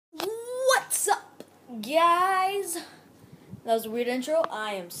guys, that was a weird intro.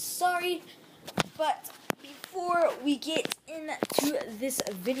 I am sorry, but before we get into this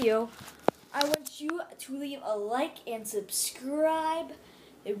video, I want you to leave a like and subscribe.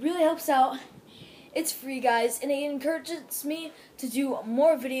 It really helps out. It's free, guys, and it encourages me to do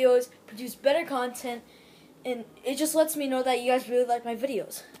more videos, produce better content, and it just lets me know that you guys really like my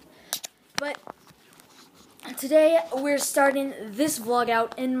videos. But today we're starting this vlog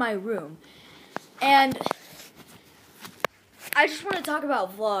out in my room, and I just want to talk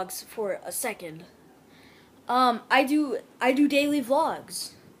about vlogs for a second. I do daily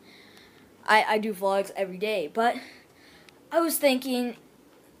vlogs. I do vlogs every day, but I was thinking,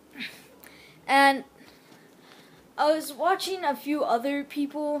 and I was watching a few other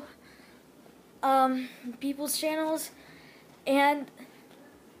people's channels, and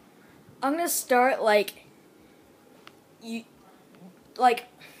I'm gonna start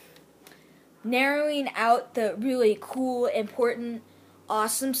narrowing out the really cool, important,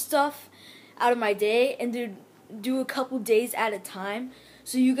 awesome stuff out of my day and do a couple days at a time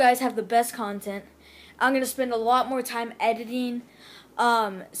so you guys have the best content. I'm going to spend a lot more time editing,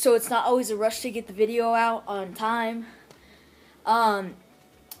 so it's not always a rush to get the video out on time. And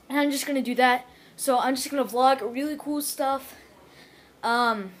I'm just going to do that. So I'm just going to vlog really cool stuff.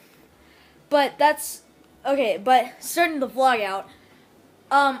 But that's, okay, but starting the vlog out,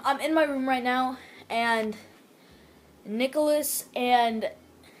 I'm in my room right now, and Nicholas, my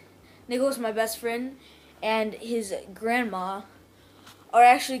best friend, and his grandma are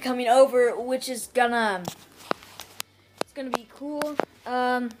actually coming over, which is it's gonna be cool.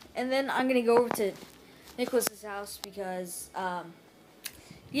 And then I'm gonna go over to Nicholas's house because,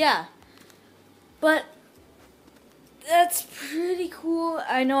 yeah. But that's pretty cool.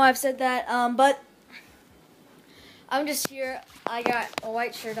 I know I've said that, but I'm just here. I got a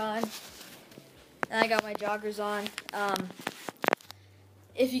white shirt on, and I got my joggers on.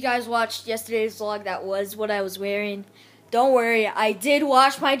 If you guys watched yesterday's vlog, that was what I was wearing. Don't worry, I did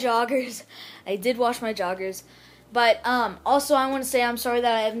wash my joggers. But also, I want to say I'm sorry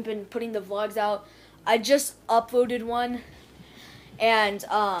that I haven't been putting the vlogs out. I just uploaded one, and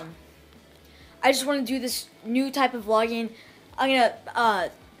I just want to do this new type of vlogging. I'm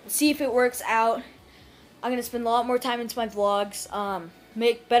gonna see if it works out. I'm going to spend a lot more time into my vlogs,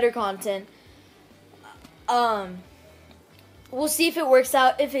 make better content. We'll see if it works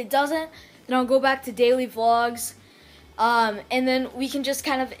out. If it doesn't, then I'll go back to daily vlogs. And then we can just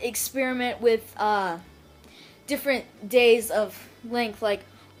kind of experiment with different days of length, like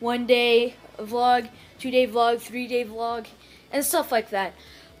 1 day vlog, 2 day vlog, 3 day vlog, and stuff like that.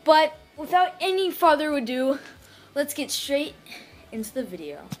 But without any further ado, let's get straight into the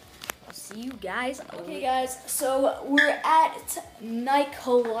video. See you guys. Okay, guys, so we're at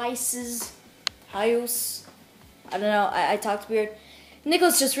Nicholas's house. I don't know, I talked weird.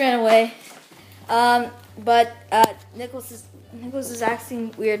 Nicholas just ran away. But Nicholas is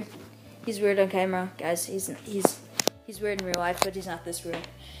acting weird. He's weird on camera, guys. He's weird in real life, but he's not this weird in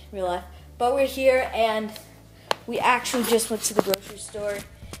real life. But we're here, and we actually just went to the grocery store,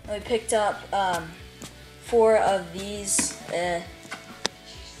 and we picked up 4 of these.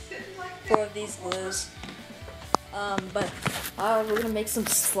 4 of these glues, but we're gonna make some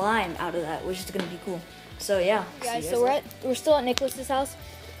slime out of that, which is gonna be cool. So yeah, guys. So we're still at Nicholas's house,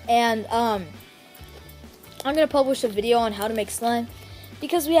 and I'm gonna publish a video on how to make slime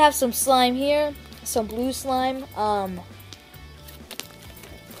because we have some slime here, some blue slime. I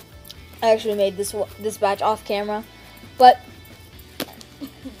actually made this batch off camera, but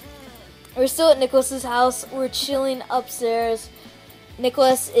we're still at Nicholas's house. We're chilling upstairs.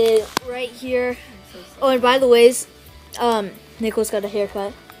 Nicholas is right here. Oh, and by the way, Nicholas got a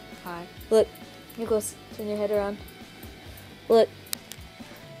haircut. Hi. Look, Nicholas, turn your head around. Look.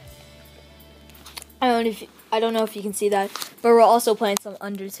 I don't know if you can see that, but we're also playing some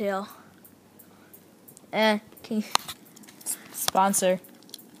Undertale. Can you... Sponsor.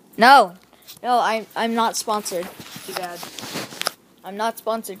 No, I'm not sponsored. Too bad. I'm not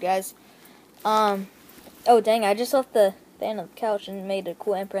sponsored, guys. Oh dang! I just left the fan on the couch and made a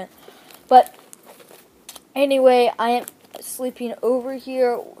cool imprint. But anyway, I am sleeping over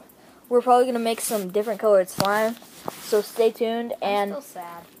here. We're probably gonna make some different colored slime, so stay tuned. And I'm still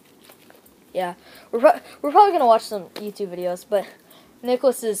sad. Yeah, we're probably gonna watch some YouTube videos, but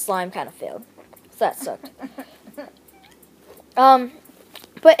Nicholas's slime kind of failed, so that sucked.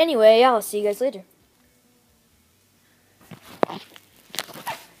 But anyway, yeah, I'll see you guys later.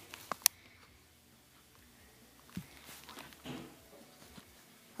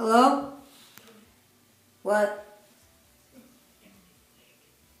 Hello? What?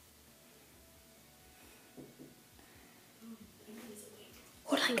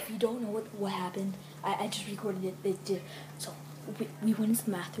 So if you don't know what happened, I just recorded it. So we went into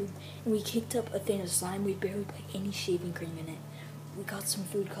the bathroom and we kicked up a thing of slime. We barely put any shaving cream in it. We got some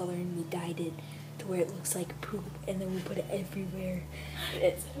food coloring. We dyed it to where it looks like poop, and then we put it everywhere.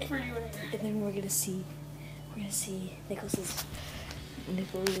 It's everywhere. And then we're gonna see Nicholas's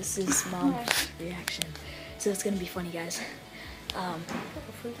mom's reaction. So it's gonna be funny, guys.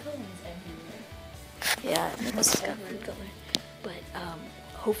 Food coloring is everywhere. Yeah, Nicholas got food coloring. But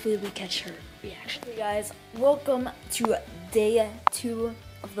hopefully we catch her reaction. Hey guys, welcome to day 2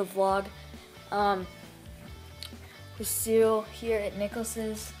 of the vlog. We're still here at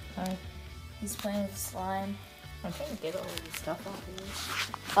Nicholas's. He's playing with slime. I'm trying to get all this stuff off of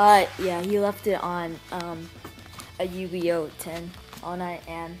this. Yeah, he left it on a Yu-Gi-Oh 10 all night,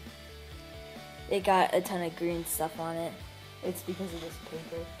 and it got a ton of green stuff on it. It's because of this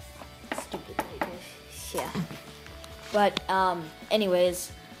paper. Stupid paper. Yeah. But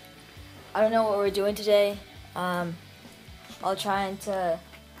anyways, I don't know what we're doing today. I'll try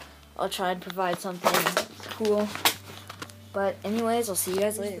and provide something cool. But anyways, I'll see you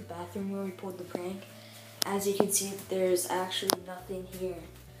guys later. The bathroom where we pulled the prank. As you can see, there's actually nothing here.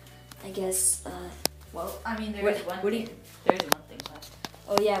 I guess. Well, I mean, there is one thing left.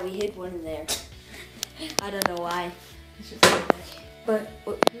 Oh yeah, we hid one in there. I don't know why. It's just like that. But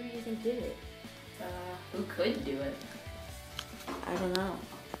who do you think did it? Who could do it? I don't know.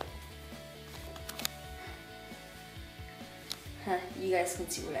 Huh, you guys can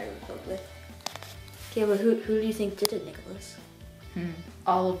see what I record with. Okay, but who do you think did it, Nicholas?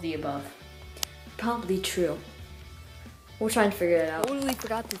 All of the above. Probably true. We'll try and figure it out. Totally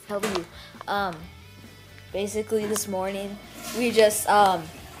forgot to tell you. Basically this morning we just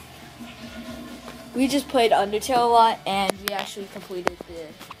played Undertale a lot, and we actually completed the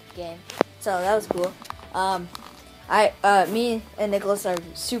game. So that was cool. Me and Nicholas are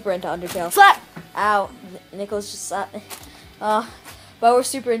super into Undertale. Slap! Ow! Nicholas just slapped me. But we're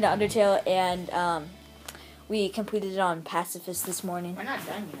super into Undertale, and we completed it on Pacifist this morning. We're not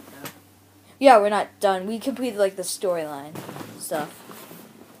done yet, though. Yeah, we're not done. We completed like the storyline stuff,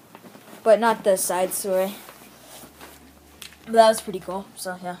 but not the side story. But that was pretty cool.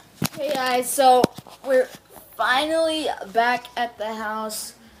 So yeah. Hey guys, so we're finally back at the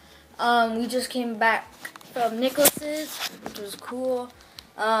house. We just came back from Nicholas's, which was cool.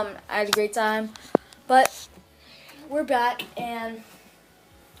 I had a great time, but we're back and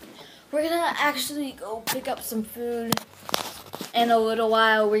we're gonna actually go pick up some food. In a little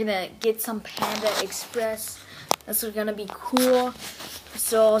while, we're gonna get some Panda Express. That's gonna be cool.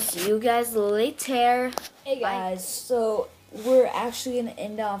 So I'll see you guys later. Hey guys, so we're actually gonna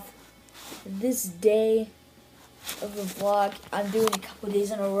end off this day of the vlog. I'm doing a couple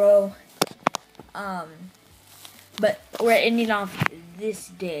days in a row. But we're ending off this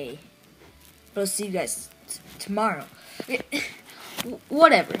day. But I'll see you guys tomorrow.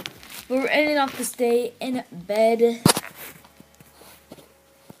 Whatever. But we're ending off this day in bed.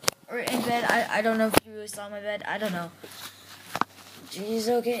 We're in bed. I don't know if you really saw my bed. I don't know. Jeez,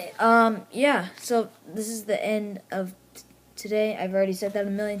 okay. Yeah, so this is the end of today. I've already said that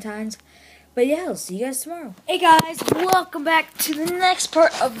a million times. But yeah, I'll see you guys tomorrow. Hey guys, welcome back to the next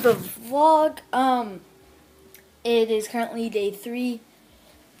part of the vlog. It is currently day 3.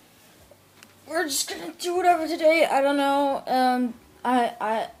 We're just gonna do whatever today. I don't know. I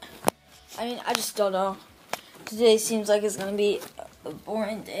mean, I just don't know. Today seems like it's gonna be a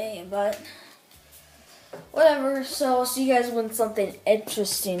boring day, but whatever. So I'll see you guys when something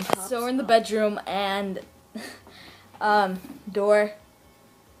interesting pops. So we're in the bedroom and door.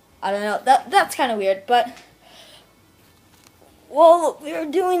 I don't know. That's kind of weird, but well, we're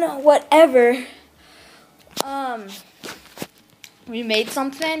doing whatever. We made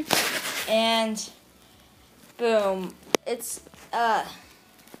something and boom. It's have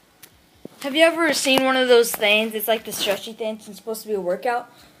you ever seen one of those things? It's like the stretchy things. It's supposed to be a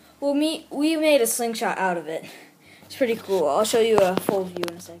workout. Well, we made a slingshot out of it. It's pretty cool. I'll show you a full view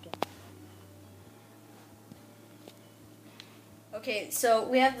in a second. Okay, so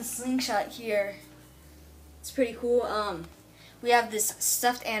we have the slingshot here. It's pretty cool. We have this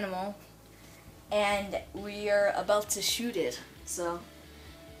stuffed animal, and we are about to shoot it. So,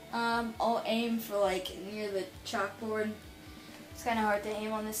 I'll aim for like near the chalkboard. It's kind of hard to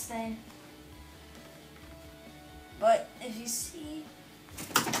aim on this thing. But if you see,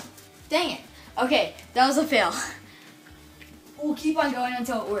 dang it. Okay, that was a fail. We'll keep on going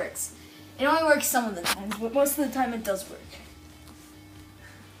until it works. It only works some of the times, but most of the time it does work.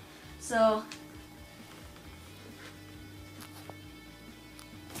 So,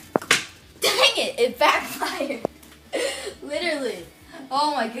 dang it, it backfired. Literally.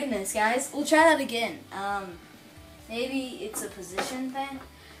 Oh my goodness, guys. We'll try that again. Maybe it's a position thing.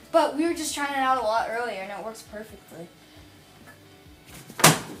 But we were just trying it out a lot earlier and it works perfectly.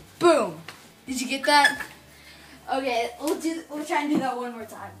 Boom. Did you get that? Okay, we'll try and do that one more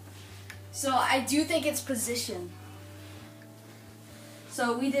time. So I do think it's position.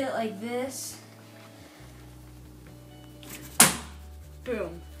 So we did it like this.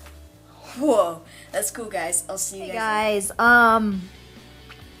 Boom. Whoa, that's cool, guys. I'll see you guys. Hey guys,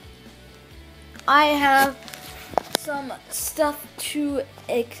 I have some stuff to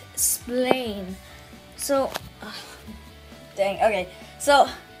explain. So, Dang, okay. So,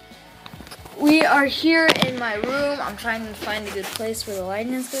 we are here in my room. I'm trying to find a good place where the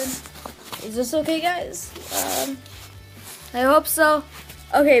lighting is good. Is this okay, guys? I hope so.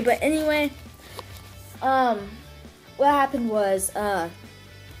 Okay, but anyway, what happened was, I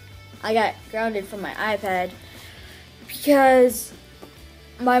got grounded from my iPad because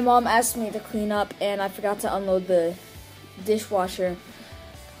my mom asked me to clean up and I forgot to unload the dishwasher.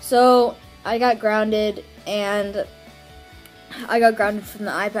 So I got grounded and I got grounded from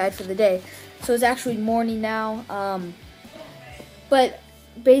the iPad for the day. So it's actually morning now. But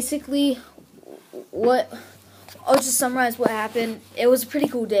basically, I'll just summarize what happened. It was a pretty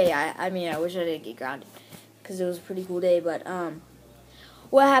cool day. I mean, I wish I didn't get grounded because it was a pretty cool day. But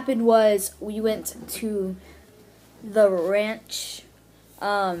what happened was we went to the ranch.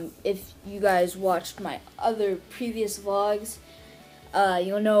 If you guys watched my other previous vlogs,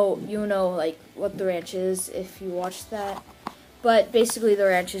 you'll know like what the ranch is if you watched that. But basically, the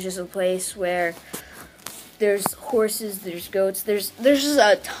ranch is just a place where there's horses, there's goats, there's just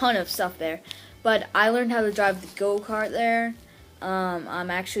a ton of stuff there. But I learned how to drive the go-kart there. I'm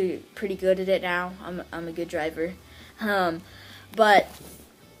actually pretty good at it now. I'm a good driver. But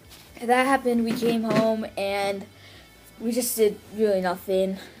that happened. We came home and we just did really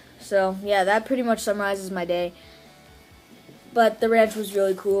nothing. So yeah, that pretty much summarizes my day. But the ranch was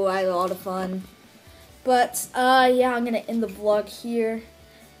really cool. I had a lot of fun. But yeah, I'm gonna end the vlog here.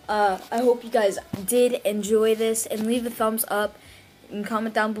 I hope you guys did enjoy this, and leave a thumbs up and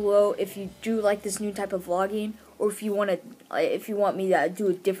comment down below if you do like this new type of vlogging, or if you want me to do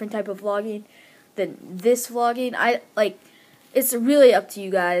a different type of vlogging than this vlogging. It's really up to you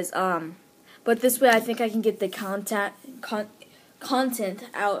guys. But this way, I think I can get the content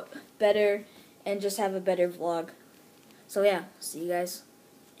out better and just have a better vlog. So yeah, see you guys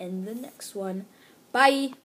in the next one. Bye.